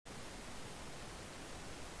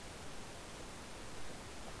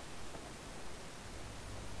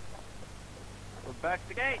Back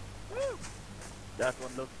the gate. Woo! That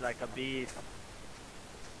one looks like a beast.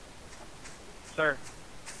 Sir,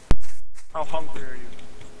 how hungry are you?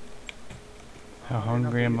 How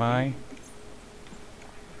hungry am I?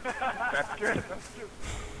 That's true. That's true.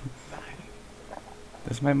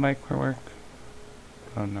 Does my mic work?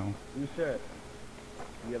 Oh no. You should.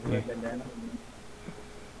 You have a red bandana?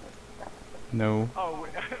 No. Oh,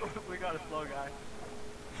 we got a slow guy.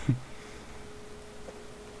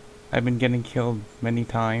 I've been getting killed many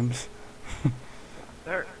times.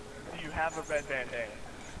 Sir, do you have a red bandana?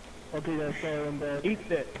 Okay, guys, sorry, I'm bad. Eat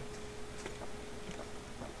it.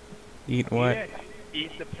 Eat what? Eat it.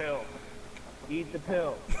 Eat the pill. Eat the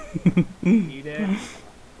pill. Eat it.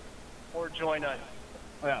 Or join us.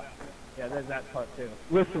 Oh, yeah. Yeah, there's that part too.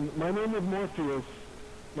 Listen, my name is Morpheus.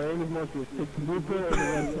 My name is Morpheus. Take the blue pill or the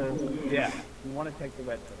red pill. Yeah, you want to take the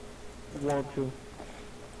red pill. You want to.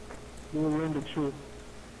 You will learn the truth.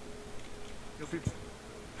 You'll be...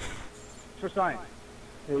 For science.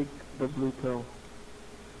 Take the blue pill.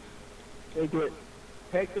 Take it.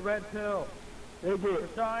 Take the red pill. Take it. For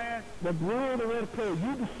science. The blue or the red pill.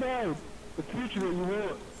 You decide the future that you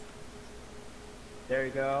want. There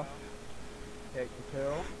you go. Take the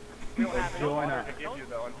pill. We don't have any Join water us. to give you,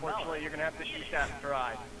 though. Unfortunately, you're going to have to eat that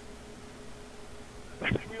dry. We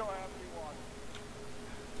don't have any water.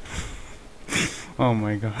 Oh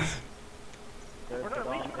my god. There's We're not, at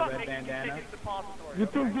least we're the not red making you bandana. take it depository. You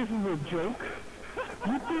think this is a joke?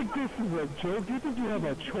 You think this is a joke? You think you have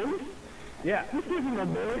a choice? Yeah. This isn't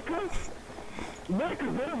America. America's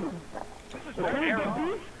over. This is Okay,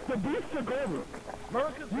 the beast took over.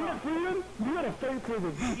 America's You not. want freedom? You gotta fight for the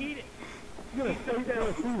beast. Eat it. You gotta fight for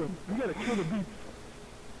the freedom. You gotta kill the beast.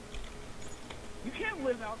 You can't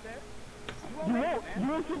live out there. You won't. You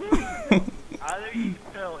want to do? Either you eat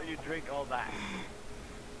the pill or you drink all that.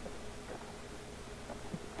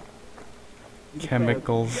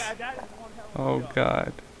 Chemicals. Yeah, that is one hell of a Oh job.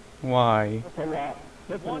 god. Why? That's a lot.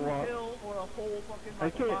 That's a One lot. pill or a whole fucking I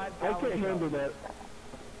like can't 5 gallon handle jug. that.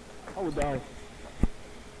 I would die.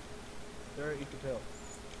 Sir, eat the pill.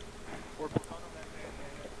 Or put on that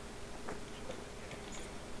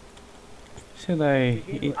Should I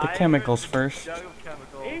eat the chemicals first? jug of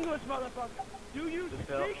chemicals. English, motherfucker. Do you The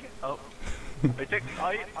pill. speak it? Oh.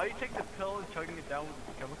 Are you take the pill and chugging it down with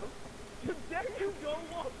the chemicals? There you go,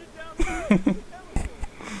 walking down the chemicals. That's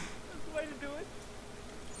the way to do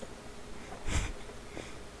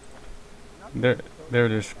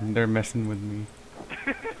it. They're messing with me.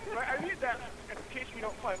 Right, I need that in case we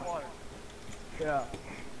don't find water. Yeah.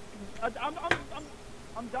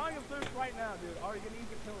 I'm dying of thirst right now, dude. Are you gonna eat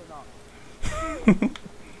the pill or not?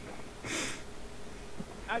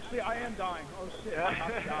 Actually, I am dying. Oh shit, I'm about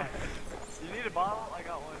to die. You need a bottle? I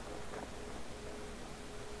got one.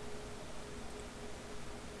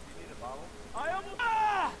 You need a bottle? I almost.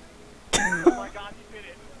 Ah! Oh my god, you did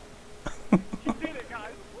it. You did it,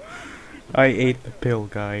 guys. I ate the pill,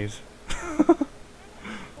 guys.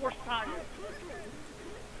 Force time.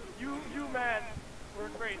 You man, were a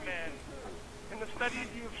great man. And the studies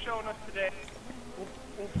you have shown us today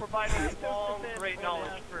will provide us long, great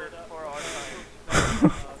knowledge for our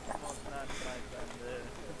science.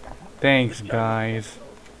 Thanks, guys.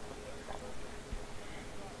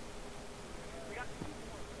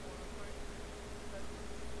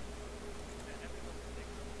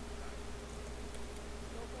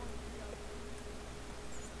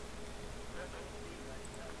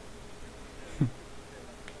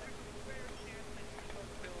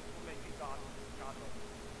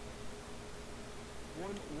 One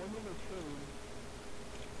minute soon.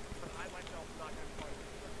 But I myself am not going to find it.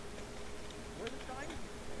 We're the scientists.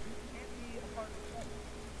 You can't be a part of the study.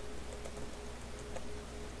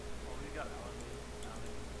 Oh, we got it on me.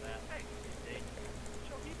 Hey,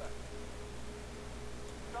 show me back.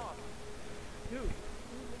 Dog. Dude,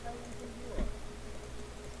 who the hell do you think you are?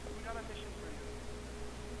 We got a mission for you.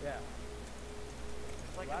 Yeah.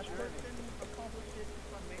 It's like Last a journey. person accomplished it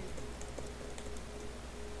amazing.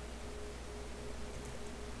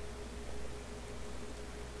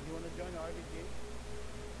 You want to join the RBG?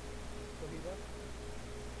 Cohiba?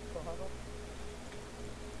 Cohiba?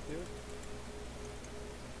 Dude?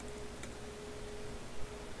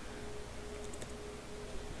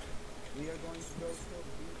 We are going to go kill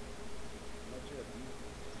the beast. Unless you're a beast.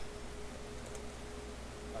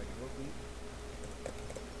 Are you a beast?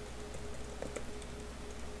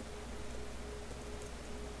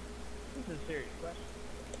 This is a serious question.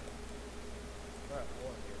 We're at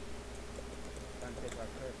war here. Trying to take our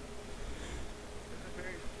turf. This is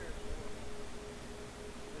very serious war.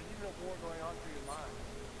 There's even a war going on through your mind.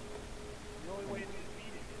 The only way to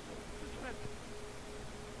defeat it is to defend it.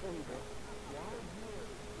 Why are you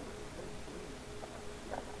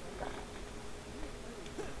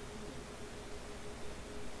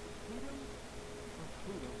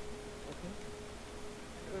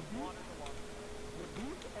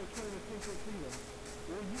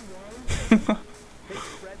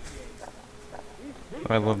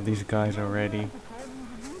I love these guys already.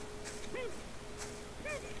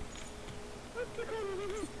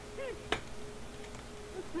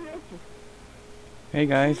 Hey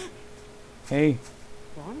guys. Hey.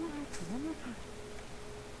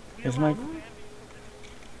 Is my...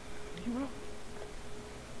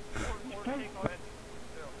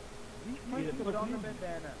 Either put on the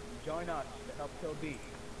bandana, join us to help kill B.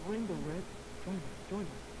 Join the red. Join us.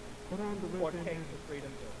 Put on the red Or bandana. take the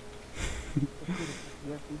freedom pill.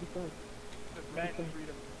 Yes, we decide. Red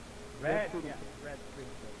freedom. Red, yeah, red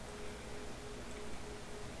freedom pill.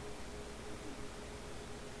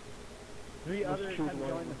 3 others choose have one.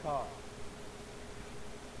 joined the cause.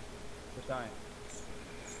 For science.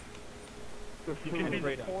 Just You choose can be one. the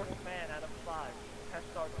freedom. 4th man out of 5. Test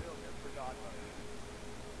our failure for Godmother.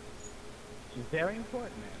 She's very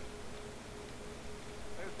important, man.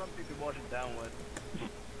 There's something to wash it down with.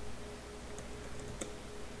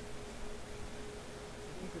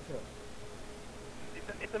 Eat the pill.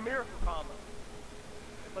 It's a miracle combo.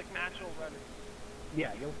 It's like natural remedy.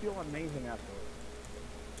 Yeah, you'll feel amazing afterwards.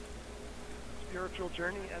 Spiritual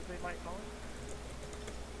journey, as they might call it.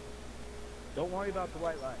 Don't worry about the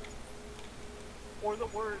white lie. Or the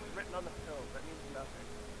words written on the pill. That means nothing.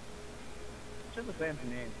 It's just a fancy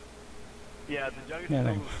name. Yeah, the jug is Yeah,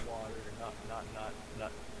 filled like- with water,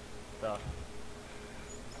 not stuff.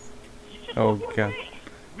 Oh god.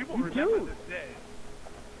 We will You remember do. this day.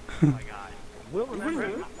 Oh my god. We'll remember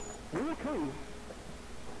it. We will kill you.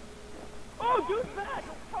 Oh, dude's back!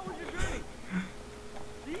 How was your journey?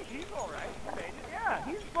 See, he's alright. He made it. Yeah,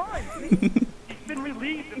 he's fine. He's been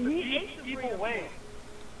relieved of the He deep, ate the evil freedom way.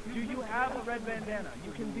 Do you have a red bandana?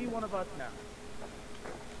 You can be one of us now.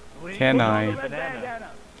 Can Put on I? the red Banana.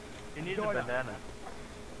 bandana. He needs Join a us. banana.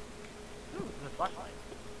 Ooh, the flashlight.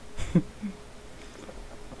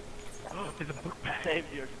 Oh, it's a book bag. Save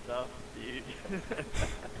your stuff, dude.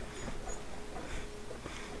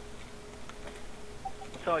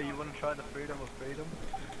 So, you want to try the freedom of freedom?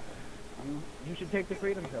 You should take the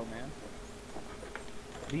freedom pill, man.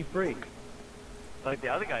 Be free. Like the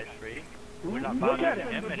other guy's free. We're not Look at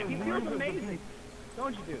bothering him him. He anymore. feels amazing.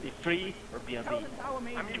 Don't you do? Be free or be a Tell bee. us how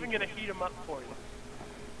amazing. I'm even gonna heat him up for you.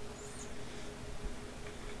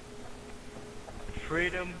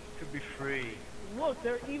 Freedom to be free. Look,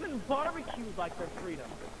 they're even barbecued like their freedom.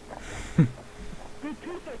 It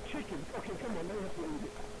tastes like chicken. Okay, come on, let us eat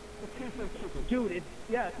it. It tastes like chicken. Dude, it's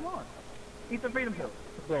yeah, come on. Eat the freedom pill.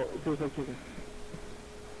 Bro, it tastes like chicken.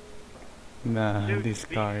 Nah, Dude, this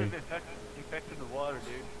bees guy. have infected the water,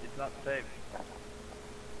 dude. It's not safe.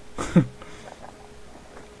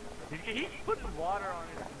 He's putting water on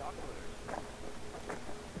his binoculars.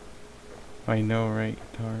 I know, right,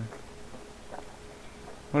 Tar?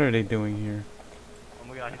 What are they doing here? Oh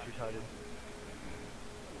my god, he's retarded.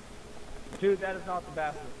 Dude, that is not the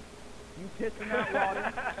bathroom. You piss in that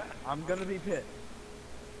water, I'm gonna be pissed.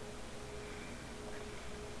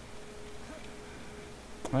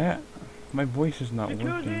 My voice is not working.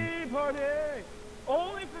 Jacuzzi party!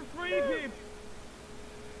 Only for free people!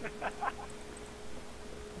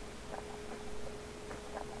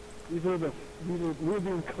 We're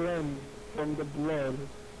being cleansed from the blood.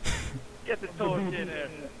 Get the torch in there.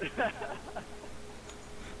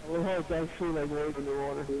 I love how it's actually like right in the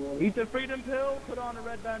water. Eat the freedom pill, put on a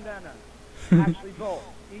red bandana. Actually both.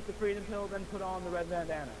 Eat the freedom pill, then put on the red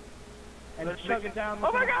bandana. And Let's chug make it down.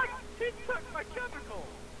 Oh my with god! He took my chemical!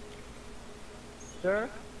 Sir?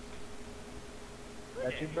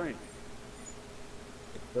 That's your drink.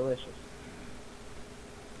 It's delicious.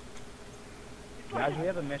 Guys, we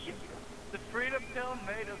have a mission. The freedom pill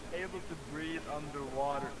made us able to breathe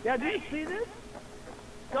underwater. Yeah, do you see this?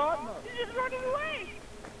 God mode. He's just running away!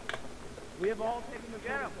 We have all taken the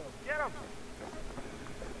freedom pill. Get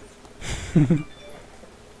him!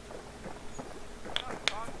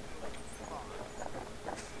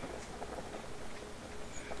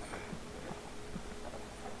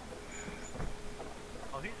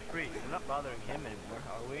 Oh, he's free. We're not bothering him anymore,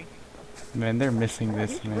 are we? Man, they're missing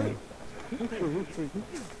this, man. He's true.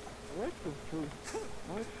 I like this true.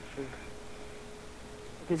 I like this true.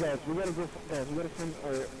 Okay, guys, we gotta go. Guys, we gotta find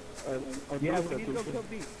our Yeah, base. we need to go kill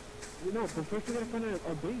bees. You know, but first we gotta find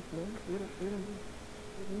our base, man.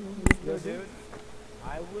 Yo, dude,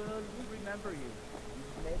 I will remember you.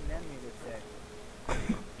 You made an enemy this day.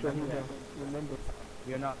 Remember that. Remember,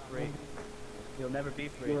 You're not free. You'll never be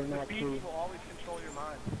free. you are not Beats true. will always control your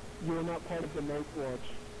mind. You are not part of the Night Watch.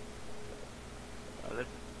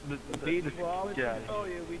 The bees will always yeah. control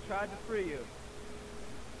you. We tried to free you.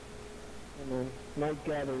 And then night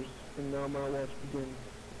gathers, and now my watch begins.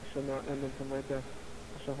 shall not end until my death.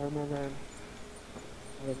 I shall hold no land.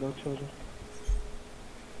 I have no children.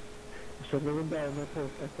 I shall live and die in my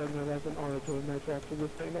post. I spend my life in honor to the nights after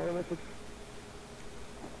this thing. All of it.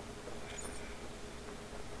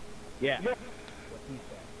 Yeah. Yeah. What he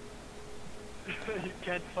said. You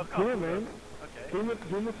can't fuck up. Yeah, man. Okay. Game of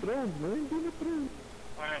Thrones, man. Game of Thrones.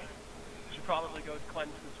 Alright. We should probably go cleanse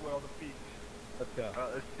this world of beasts. Let's go.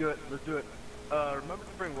 Let's do it. Let's do it. Remember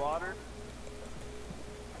to bring water.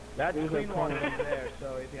 That's There's clean a water corner. in there,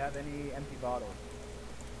 so if you have any empty bottles.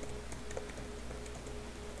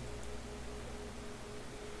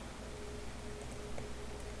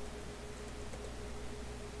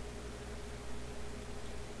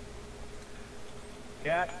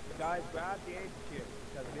 Yeah, guys, grab the agents here,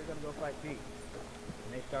 because we're gonna go fight beasts.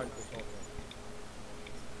 And they started this whole thing.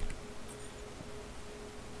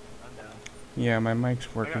 I'm down. Yeah, my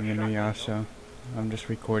mic's working in Riyasa. I'm just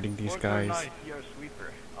recording these guys. You're a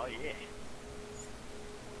sweeper. Oh yeah.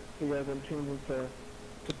 So yeah, then change it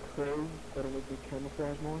to crows that'll make me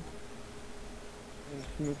camouflage more. And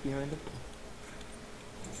sneak behind it.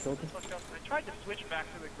 Filter. Look up. I tried to switch back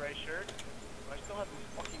to the gray shirt, but I still have this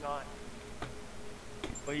fucking on.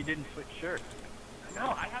 Well, you didn't switch shirts. No,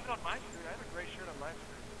 I have it on my shirt. I have a gray shirt on my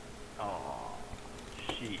shirt. Oh,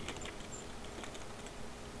 shit.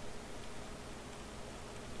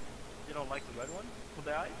 You don't like the red one with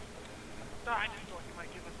the eyes? No, I just thought you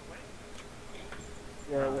might give us away.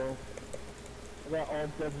 Yeah, well. I got all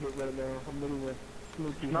desert right now. I'm living with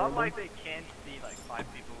sneaky. It's not like they can't see like 5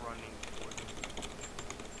 people running towards them.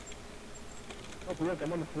 Oh, but look,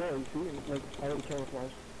 I'm on the floor, you see? And, like, I already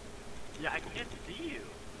camouflaged. Yeah, I can't see you.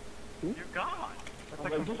 Hmm? You're gone. That's Oh,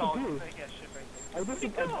 like I some disappeared. solid thing shit right there. I Where'd he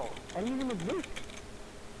just, go? I don't even exist.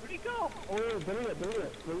 Where'd he go? Oh, yeah, better yet. Ready for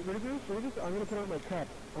this? Ready for this? I'm gonna put on my cap.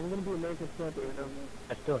 I'm gonna be American Sniper right now.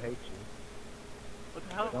 I still hate you. What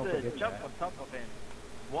the hell Don't is forget this? Jump that. on top of him.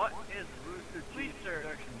 What is Rooster Please, sir,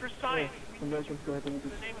 for science. Yeah, American Sniper. In the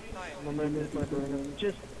name of science. I'm American Sniper right now.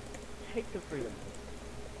 Just take the freedom.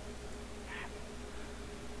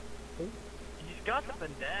 He's got the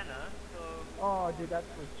bandana, so Oh, dude, that's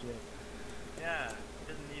legit. yeah, he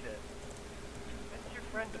doesn't need it. That's your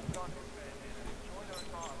friend that's not his bandana. Join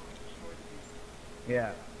our cause. Destroy the beast.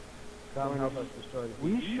 Yeah. Come help us destroy the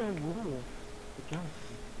We beast. shall rule the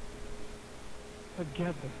galaxy.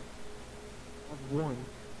 Together. As one.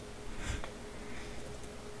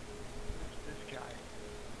 This guy.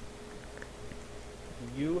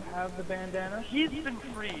 You have the bandana? He's been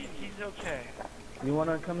freed. He's okay. You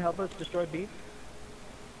wanna come help us destroy beast?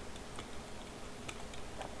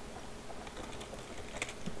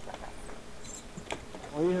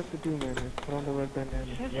 All you have to do, man, is put on the red bandana.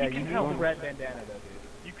 Yes, Yeah, you you can need help. the red bandana though,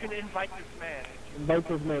 dude. You can invite this man. Invite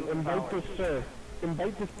this man. Invite this sir.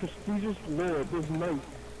 Invite this prestigious lord, this knight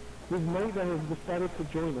that has decided to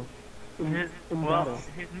join us in battle.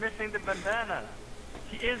 He's missing the bandana.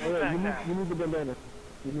 He is Oh, yeah, back you now. need the bandana.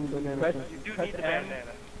 You need the bandana. Press- sir. You do Press need the M.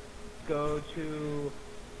 bandana. Go to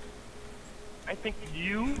I think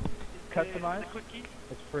you is Customize? the cookie.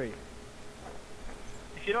 it's free.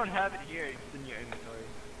 If you don't have it here, it's in your inventory.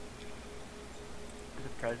 It's a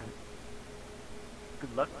present.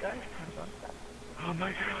 Good luck, guys. Oh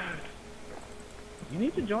my god. You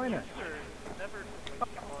need to join us. Sir, never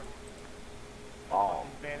waste your money. Oh.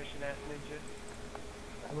 Vanishing ass ninja.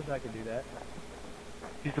 I wish I could do that.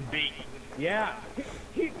 He's a bee. Yeah.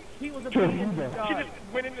 He was a Sure, beast in you go. He disguise.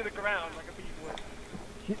 just went into the ground like a bee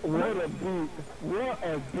would. What a beat. What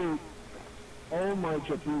a beat. Oh my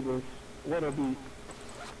Jabubas. What a beat.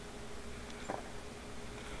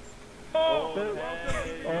 Oh,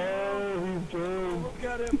 Oh, he's joined. look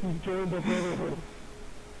at him. He's joined the brotherhood.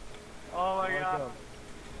 Oh my god.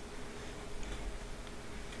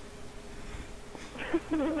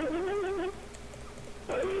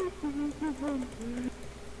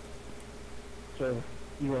 Sir,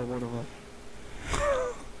 you are one of us.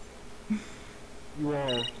 You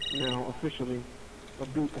are now officially a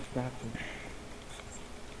beat assassin.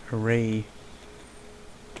 Hooray.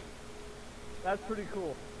 That's pretty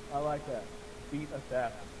cool. I like that. Beat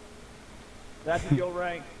assassin. That's your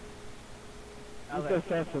rank. Beat Alex,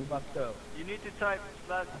 assassin. Busto. You need to type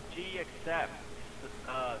 /G accept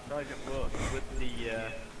Sergeant Wilkes with the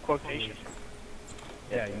quotation.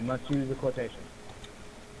 Yeah, you must use the quotation.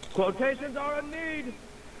 Quotations are a need!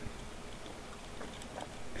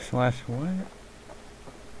 Slash what?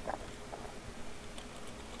 Do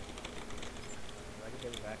I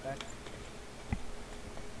get the backpack?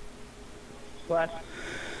 Slash.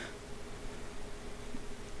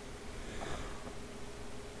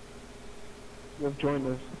 You have joined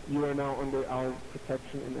us. You are now under our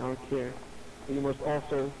protection and our care. but you must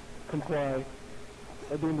also comply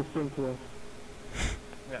by doing the same to us.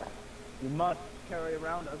 Yeah. You must carry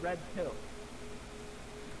around a red pill.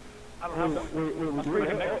 I don't have one.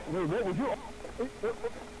 Wait, would you?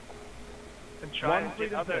 And try One and get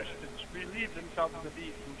freedom others to relieve themselves of the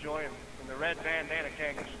beast and join in the red bandana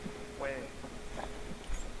gang's way.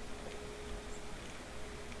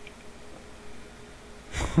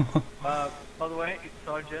 By the way, it's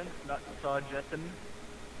Sergeant, not Sergeantin.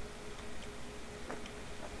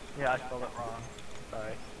 Yeah, I spelled it wrong.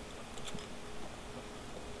 Sorry.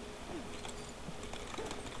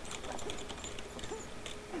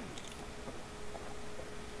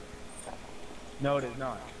 No, it is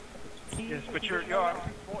not. Yes, but you're armed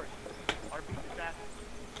force. Our beast assassin.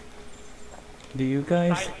 Do you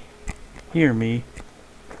guys hear me?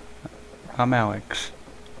 I'm Alex.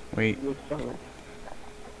 Wait, You're silent.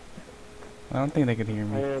 I don't think they could hear I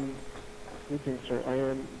me. am, listen, sir, I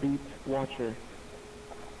am Beat Watcher.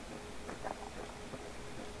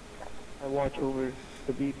 I watch over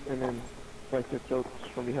the beats and then slice their throats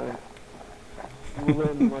from behind. You will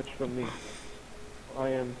learn much from me. I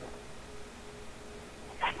am.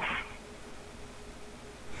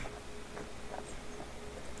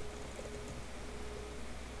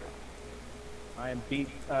 I am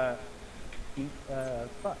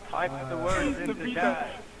fuck. Type the words into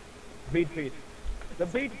chat. Beat feed. The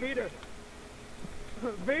beat feeder.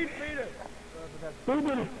 Beat feeder.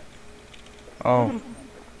 Oh,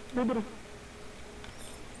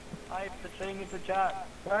 Type the thing into chat.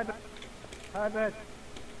 Type it.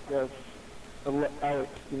 Yes. Alex,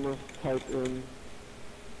 you must type in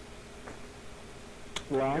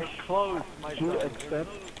You're slash close, my to son. accept.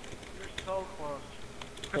 You're so close.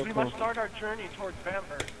 Because we So must close. start our journey towards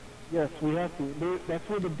Bamber. Yes, we have to. That's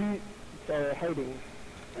where the beats are hiding.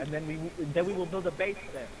 And then we will build a base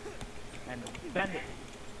there. And spend it.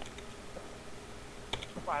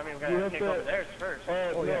 Well, I mean, we You gotta have take to- over theirs first.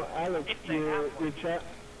 Oh, no, yeah. Alex, If they your have one. chat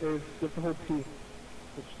is just the whole P.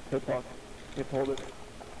 It's hip hop. You have to hold it.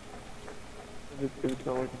 If it's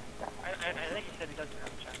not working. I think he said he doesn't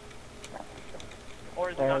have a chat. Or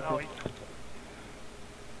is it Oh, not? okay. Oh, he's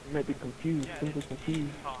You might be confused, Yeah, simply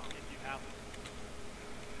confused. talk if you have.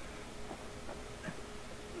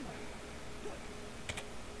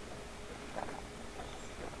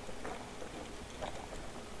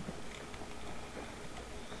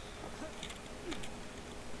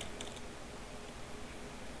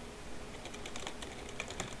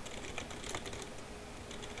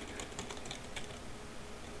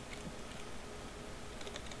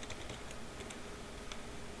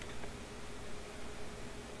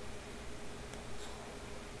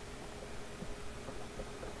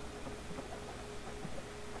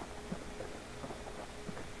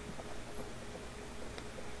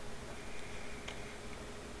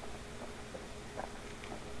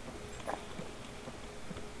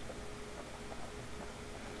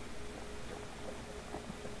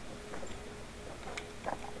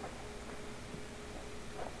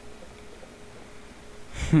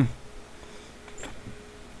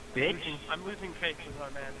 Bitch. I'm losing faith with our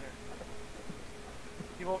man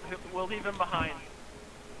here. We'll leave him behind.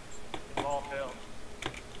 If all fails.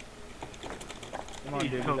 Come on,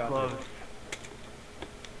 He's dude. so you got close. this.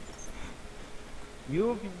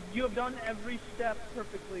 You have done every step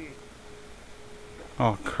perfectly.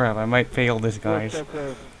 oh crap! I might fail this, We're guys. so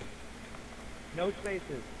close. No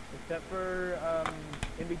spaces, except for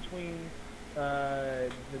in between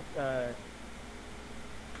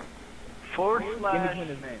Forward in slash between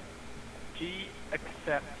his name. G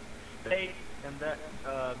accept space and that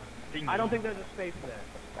thingy. I don't think there's a space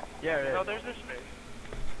there. Yeah, there is. No, there's a space.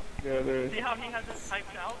 Yeah, there is. See how he has it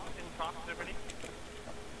typed out in proximity?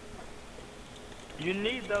 You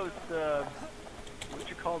need those, what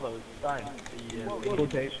you call those signs? The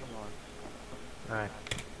Quotation marks. Alright.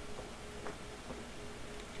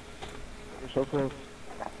 You're so close.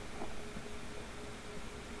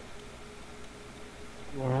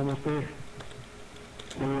 You are almost there.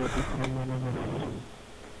 You are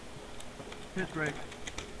His break.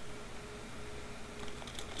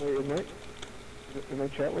 Wait, is my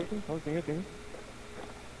chat working? Oh, can you hear me?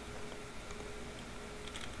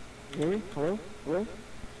 You hear me? Hello? Hello?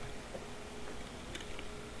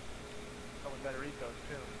 Someone better read those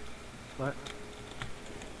too. What?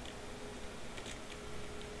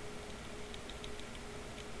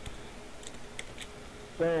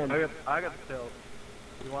 Sam, I got the pills.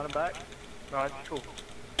 You want them back? No, it's cool.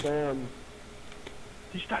 Sam,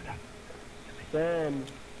 He's done that. Sam.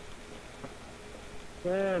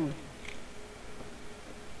 Sam,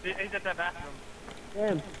 He's at that bathroom.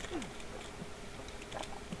 Sam.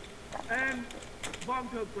 And bomb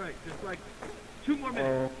coat break. Just like 2 more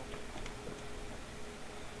minutes.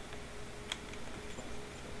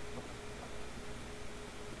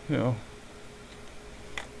 No.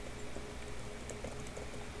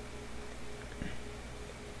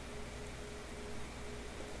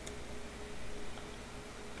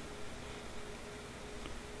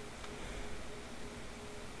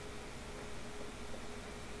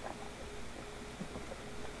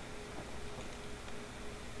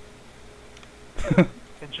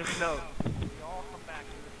 And just know, we all come back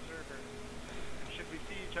to this server. And should we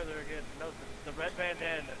see each other again, know that the red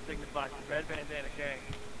bandana signifies the red bandana gang.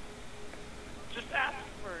 Just ask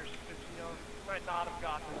first, because you know, you might not have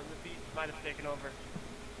gotten them, the beats might have taken over.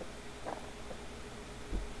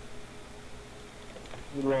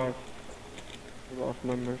 We lost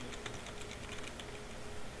members.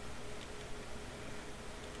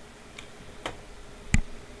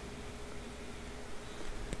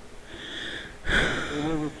 We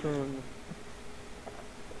will return.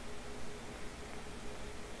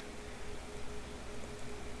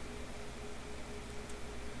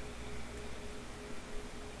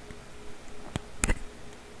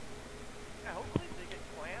 Yeah, hopefully they get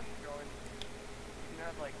clans going. You can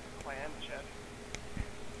have like clan chests.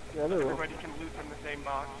 Yeah, they will. Everybody can loot from the same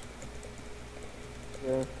box.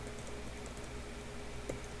 Yeah.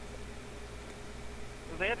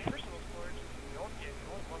 So they had personal storage in the old game.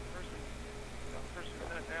 Only one person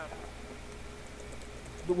set it down.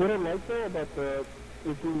 But what I like though about the,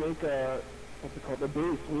 if we make a, what's it called, the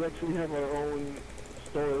base, we actually have our own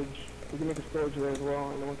storage. We can make a storage there as well,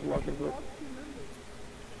 and no one can log into it.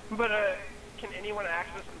 But can anyone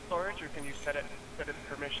access the storage, or can you set it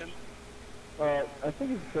permission? I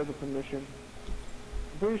think it's for the permission.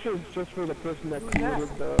 I'm pretty sure it's just for the person that created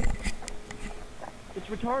the... It's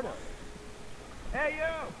Retardo. Hey,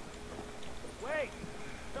 you! Wait!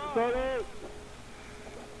 Stop! Start it!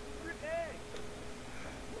 Hey!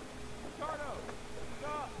 Retardo!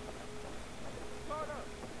 Stop! Retardo!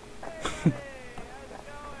 Hey, buddy! How's it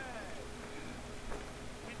going?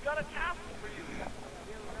 We've got a task for you. We have a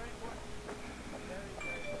very important... Very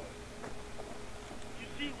important... You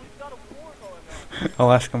see, we've got a war going on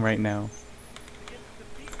I'll ask him right now. against the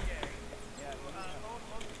beat gang. Yeah, Who own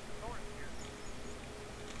most of the north here.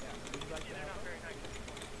 yeah. These guys Yeah, they're not very nice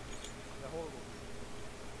people. are horrible.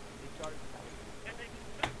 They started... And they can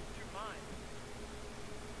sense your mind.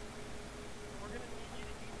 We're gonna need you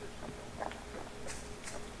to eat this.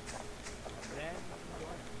 Then...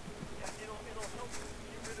 Yeah, it'll help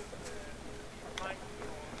get rid of the mind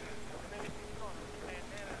control. And then if you put on this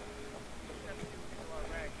bandana, we step you into our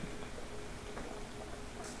ranks.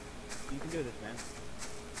 You can do this, man.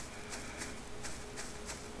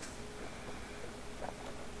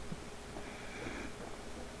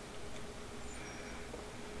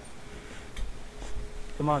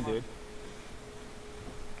 Come on, dude.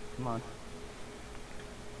 Come on.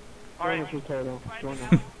 Alright, Join us, Ricardo. find Join out,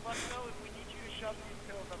 us. let us know if we need you to shove these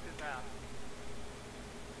pills up his ass.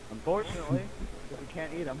 Unfortunately, if we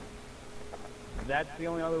can't eat them, that's the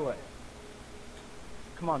only other way.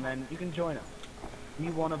 Come on, man. You can join us. Be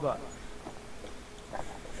one of us.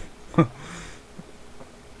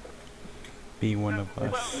 Be one of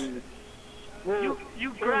us. Well,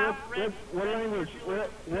 you grab red. What language?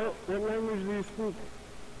 What language do you speak?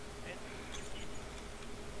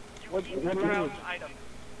 What Grab language? items.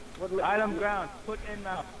 Item ground. Put in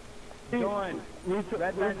mouth. Join.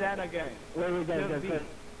 Red bandana gang. Wait, Just be-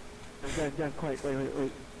 guys, quiet.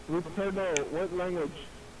 Wait. Ricardo, what language?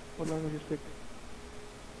 What language you speak?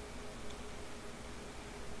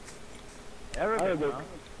 Arabic. Arabic.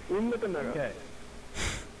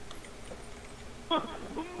 Huh?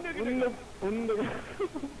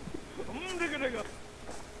 Okay.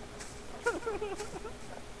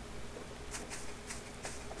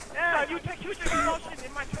 Yeah, you take motion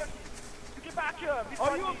in my turkey. You get back here.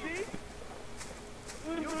 Are you a beast?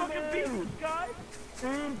 You fucking beast, guy.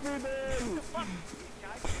 Infidel! Fuck,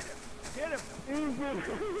 guy, get him. Get him. You can get him.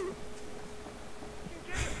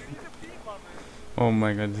 He's a beat lover. Oh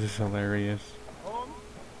my god, this is hilarious.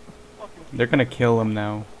 Fucking They're gonna kill him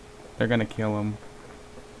now. They're gonna kill him.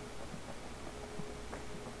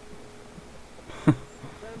 I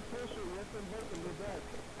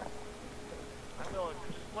will.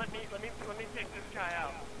 Just let me take this guy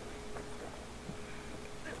out.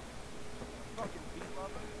 Fucking beat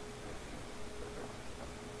lover.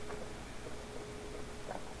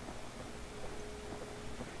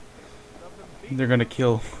 They're gonna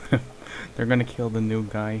kill. They're gonna kill the new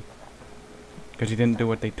guy. Because he didn't do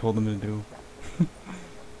what they told him to do.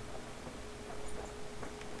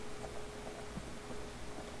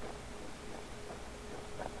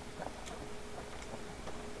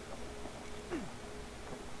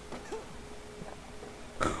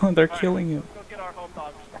 They're Alright, killing him. Let's go get our home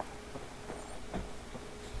dogs.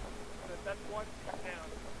 That's one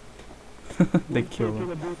down. They kill To him.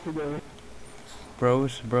 the booth together.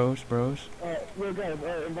 Bros. Yo guys,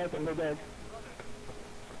 invite them, no guys.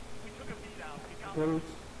 We took a beat out. We got Brothers,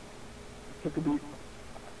 took a beat.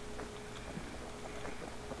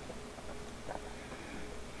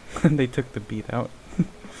 They took the beat out.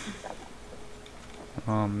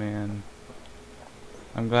 Oh man.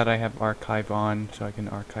 I'm glad I have archive on so I can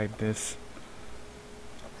archive this.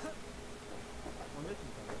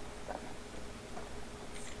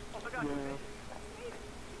 Oh my god. Yeah.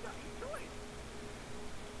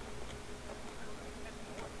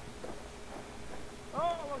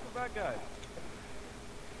 Oh, look, the bad guy.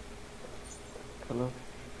 Hello.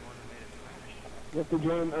 You have to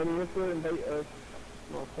join, you have to invite us.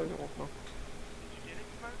 No, second one, no. Did you get it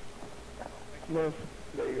first? No,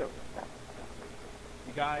 there you go.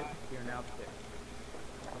 You guys, we are now 6.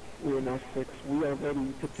 We are now 6. We are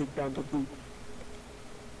ready to take down the booth.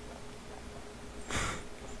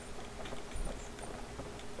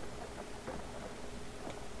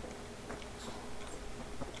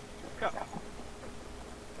 Go.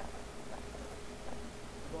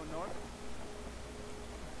 Going north?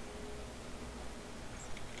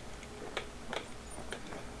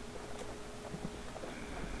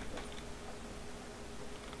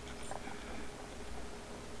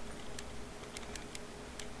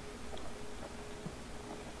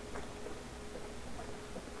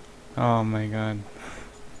 Oh my god.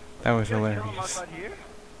 That was You guys kill him hilarious. outside here?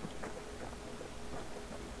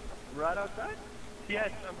 Right outside? Yes,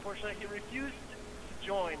 unfortunately, he refused to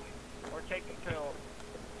join or take the pill.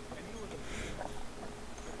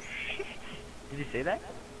 Did he say that?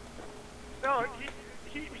 No,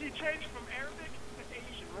 he changed from Arabic to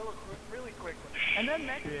Asian really quickly. And then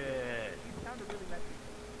Mexican. He sounded really Mexican.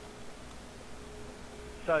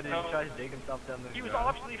 So did No. he try to dig himself down the He was ground?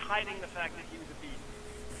 obviously hiding the fact that he was a beast.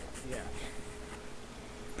 Yeah.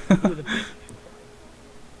 He was a beast.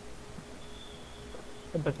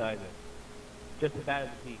 Sympathizer. Just as bad as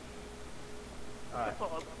a beast. Alright, That's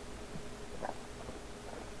all.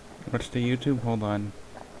 What's the YouTube? Hold on.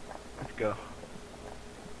 let's go.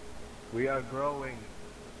 We are growing.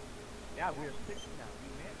 Yeah, we are 6 now.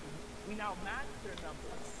 We now master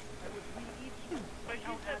numbers. And with we each But he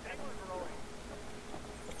said they were growing.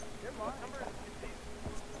 What number is 15?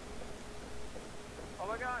 Oh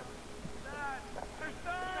my god. Dad! There's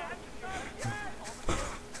Dad!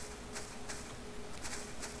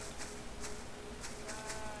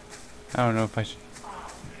 I don't know if I should.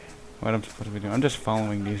 What I'm supposed to be doing. I'm just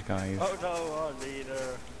following these guys. Oh no, our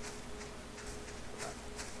leader.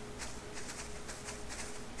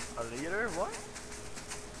 A leader? What?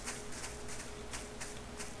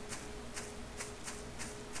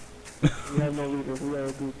 We have no leader, we are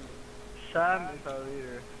a group. Sam is our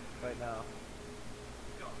leader right now.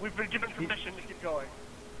 We've been given permission to keep going.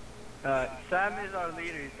 Sam is our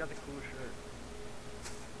leader. He's got the cool shirt.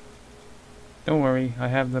 Don't worry, I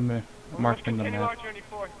have them marked Let's in the continue our map. journey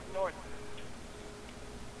north.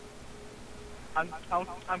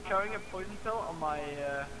 I'm carrying a poison pill on my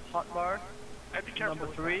hot bar. I'd be careful. Number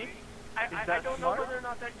with 3. I that don't smart? know whether or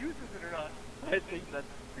not that uses it or not. I think that's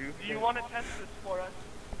true. Do you want to test this for us?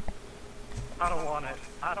 I don't want it.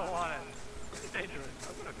 I don't want it. It's dangerous.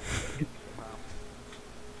 I'm gonna take it somehow.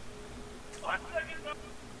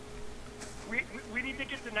 We need to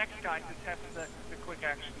get the next guy to test the quick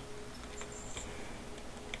action.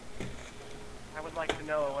 I would like to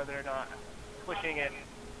know whether or not clicking it.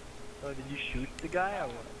 So did you shoot the guy or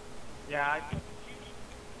what? Yeah, I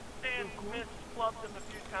and missed, flubbed him a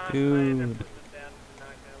few times. Dude. I ended up putting him down to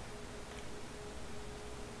 9 now.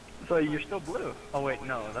 So you're still blue? Oh wait,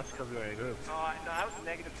 no, that's because we're in a group. Oh, no, I was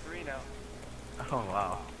 -3 now. Oh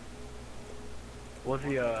wow. Was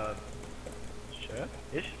he a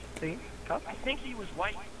sheriff-ish thing? Cop? I think he was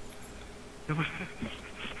white.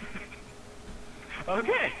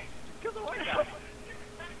 Okay. Kill the white guy.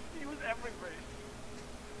 He was every race.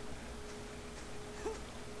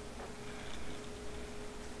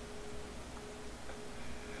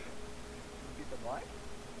 Beat the black?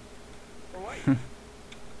 Or white?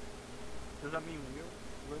 Does that mean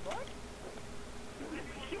we're black?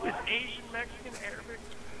 He was Asian, Mexican, Arabic.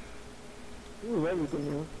 We were everything,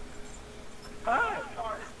 man. Ah,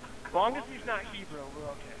 sorry. As long as he's not Hebrew, we're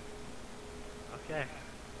okay. Okay.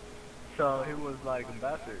 So he was like a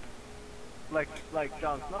bastard. Like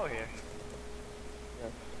Jon Snow here.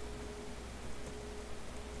 Yes.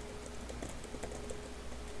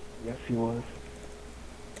 Yes, he was.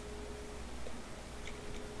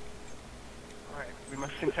 Alright, we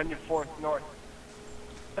must continue north.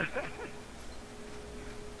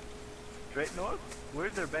 Straight north?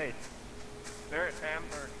 Where's their base? They're at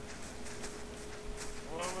Hamburg.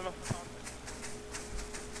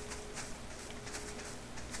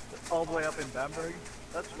 All the way up in Bamberg?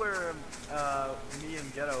 That's where me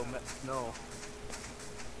and Ghetto met Snow.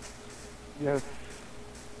 Yes.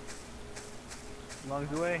 Along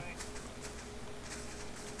the way.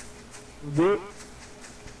 Good.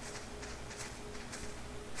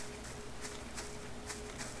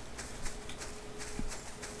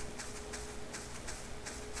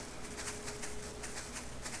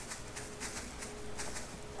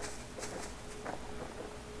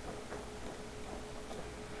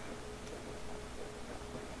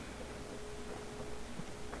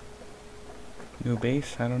 New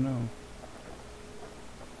base? I don't know.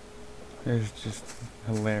 It's just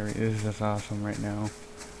hilarious. It's just awesome right now.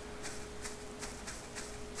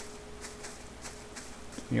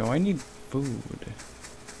 Yo, I need food.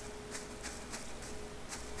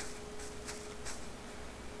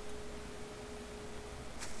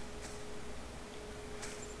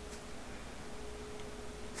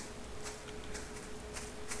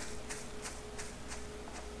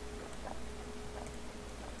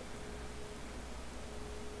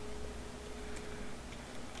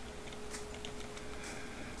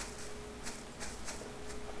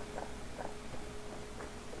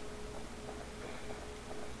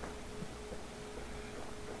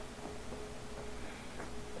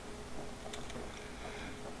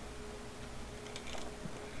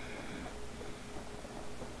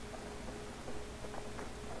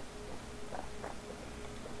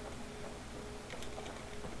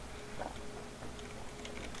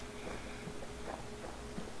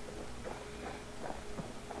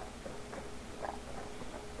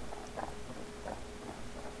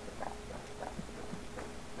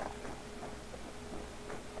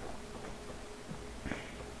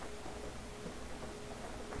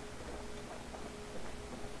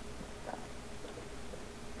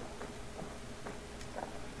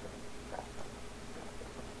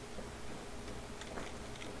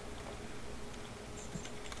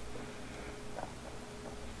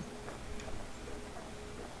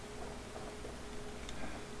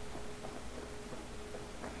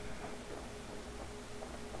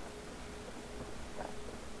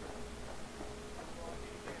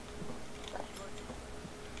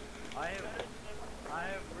 I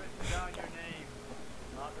have written down your name,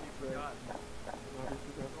 not to be forgotten.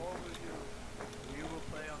 All of you, we will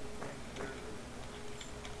play on the same server.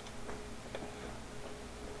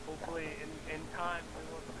 Hopefully, in time, we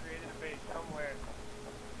will have created a base somewhere.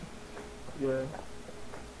 Yeah.